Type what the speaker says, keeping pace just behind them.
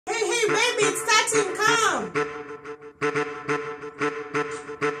Hey, baby, it's starting. Come.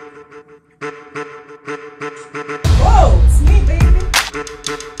 Whoa, it's me, baby.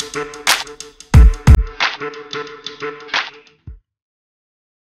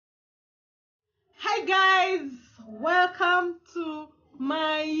 Hi, guys. Welcome to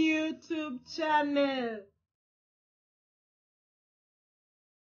my YouTube channel.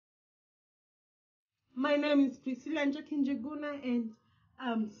 My name is Priscilla Njokinjeguna, and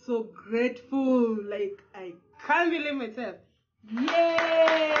I'm so grateful. Like, I can't believe myself. Yay!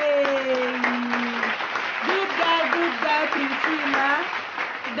 Good girl, Priscilla.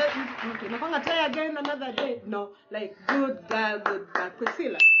 Okay, I'm gonna try again another day. No, like, good girl,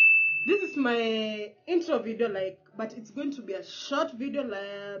 Priscilla. This is my intro video, like, but it's going to be a short video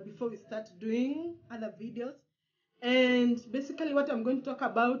before we start doing other videos. And basically what I'm going to talk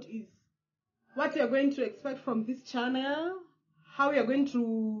about is what you're going to expect from this channel, how you're going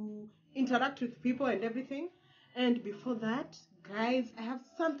to interact with people and everything. And before that, guys, I have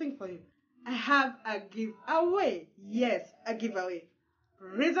something for you. I have a giveaway. Yes, a giveaway.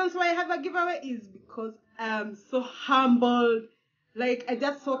 Reasons why I have a giveaway is because I'm so humbled. Like, I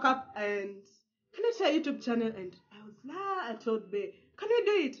just woke up and connected to a YouTube channel, and I was I told Bae, can you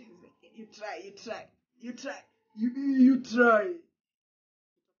do it? He was like, you try.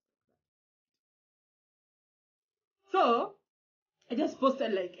 So I just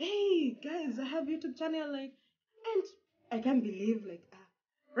posted like, hey guys, I have YouTube channel, like, and I can't believe, like,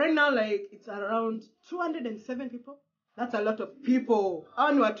 right now, like, it's around 207 people. That's a lot of people.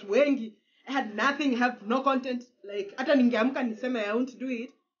 Hao ni watu wengi. I had nothing, have no content. Like, hata ningeamka niseme I won't do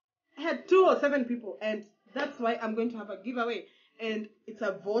it. I had 207 people, and that's why I'm going to have a giveaway. And it's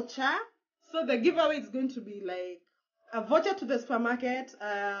a voucher. So the giveaway is going to be like a voucher to the supermarket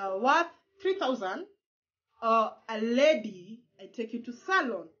worth 3,000. Or a lady, I take you to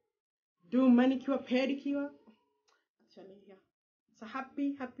salon, do manicure, pedicure. Actually, yeah, it's a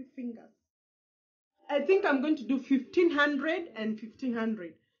happy fingers. I think I'm going to do 1,500 and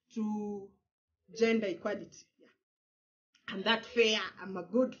 1,500 to gender equality. Yeah, I'm that fair. I'm a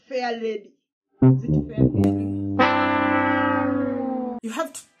good fair lady. Is it fair, baby? You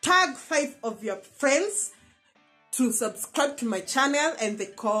have to tag 5 of your friends to subscribe to my channel, and they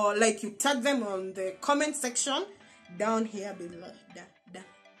call, like, you tag them on the comment section down here below. Down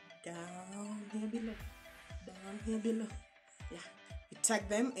here below. Yeah, you tag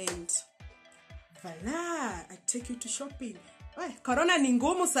them, and voila, I take you to shopping. Why, corona ni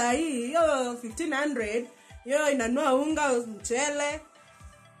ngumu sahi. Yo 1,500 yo inanua unga, mchele,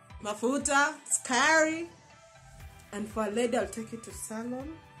 mafuta, sukari. And for a lady, I'll take you to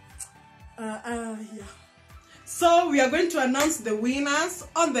salon. Yeah. So we are going to announce the winners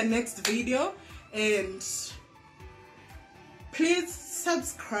on the next video, and please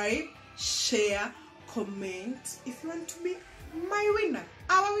subscribe, share, comment if you want to be my winner,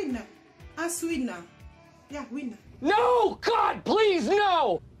 our winner, us winner. Yeah, winner. No, God, please,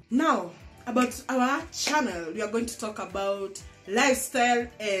 no! Now, about our channel, we are going to talk about lifestyle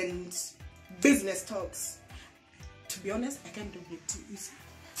and business talks. To be honest, I can't do beauty.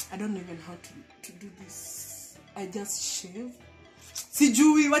 I don't even know how to do this. I just shave.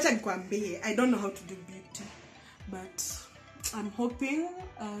 Sijui, wacha nikwambie. I don't know how to do beauty. But I'm hoping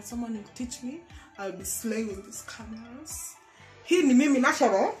someone will teach me. I'll be slaying in these cameras. Hii ni mimi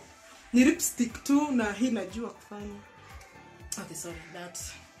natural. Ni lipstick tu na hii najua kufanya. Okay, sorry,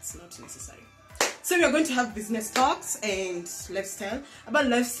 that's not necessary. So we are going to have business talks and lifestyle. About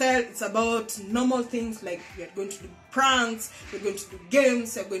lifestyle, it's about normal things, like we are going to do pranks, we're going to do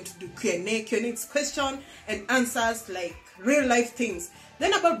games, we're going to do Q&A. Q&A is question and answers, like real life things.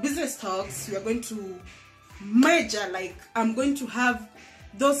 Then about business talks, we are going to measure, like I'm going to have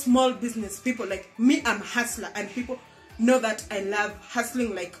those small business people, like me, I'm a hustler, and people know that I love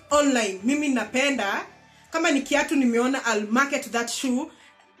hustling, like online. Mimi napenda, kama ni kiatu nimeona, I'll market that shoe.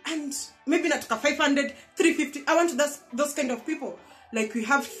 And maybe not 500, 350. I want those kind of people. Like, we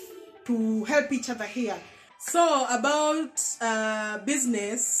have to help each other here. So about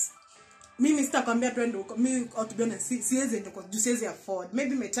business, me Mr. Kwambia twende me, or to be honest, siwezi afford.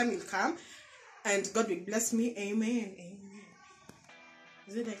 Maybe my time will come and God will bless me. Amen. Amen.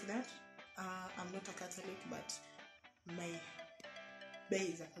 Is it like that? I'm not a Catholic, but my Bae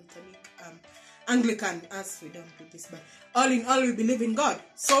is a Catholic. Anglican, as we don't do this, but all in all, we believe in God.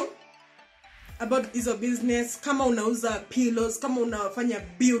 So about hizo business, kama unauza pillows, kama unafanya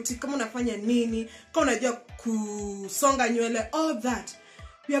beauty, kama unafanya nini, kama unajua kusonga nywele, all that,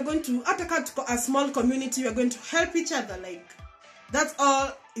 we are going to, a small community, we are going to help each other. Like, That's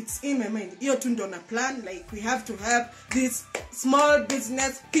all it's in my mind. Hiyo tu ndo na plan, like we have to help these small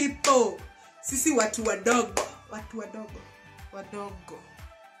business people. Sisi watu wadogo.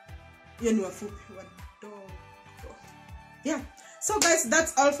 Hiyo ni wafupi, wadogo. Yeah. So guys,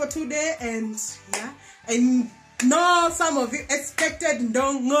 that's all for today, and yeah, I know some of you expected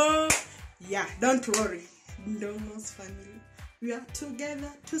Ndongo. Yeah, don't worry. Ndongo's family. We are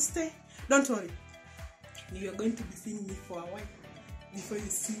together to stay. Don't worry. You are going to be seeing me for a while before you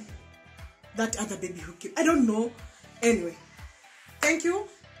see that other baby who came. I don't know. Anyway, thank you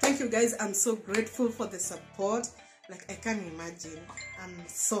guys. I'm so grateful for the support. Like, I can't imagine. I'm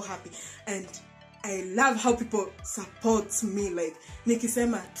so happy, and I love how people support me. Like,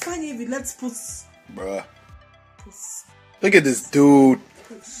 nikisema tufanye hivi, let's push, bruh. Look at this dude.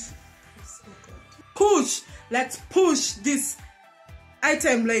 Push. Let's push this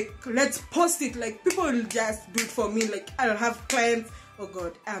item. Like, let's post it. Like, people will just do it for me. Like, I'll have clients. Oh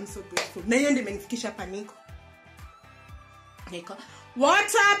God, I'm so grateful. Na hiyo ndio imenifikisha hapa niko.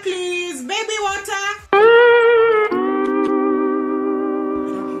 Water, please, baby, water. I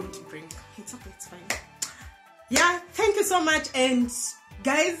don't need to drink. It's okay, it's fine. Yeah, thank you so much. And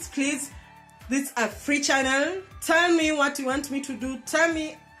guys, please, this is a free channel. Tell me what you want me to do. Tell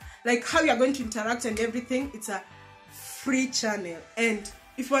me like how you're going to interact and everything. It's a free channel, and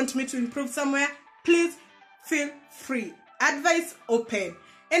if you want me to improve somewhere, please feel free. Advice open,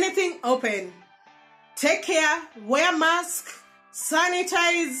 anything open. Take care, wear mask,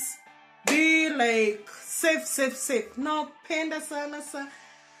 sanitize, be like safe. No penda sana sa.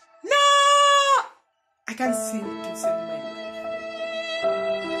 No, I can't seem to save my life.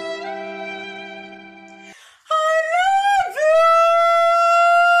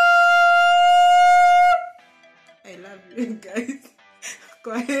 I love you guys.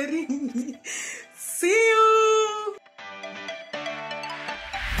 Kwaherini.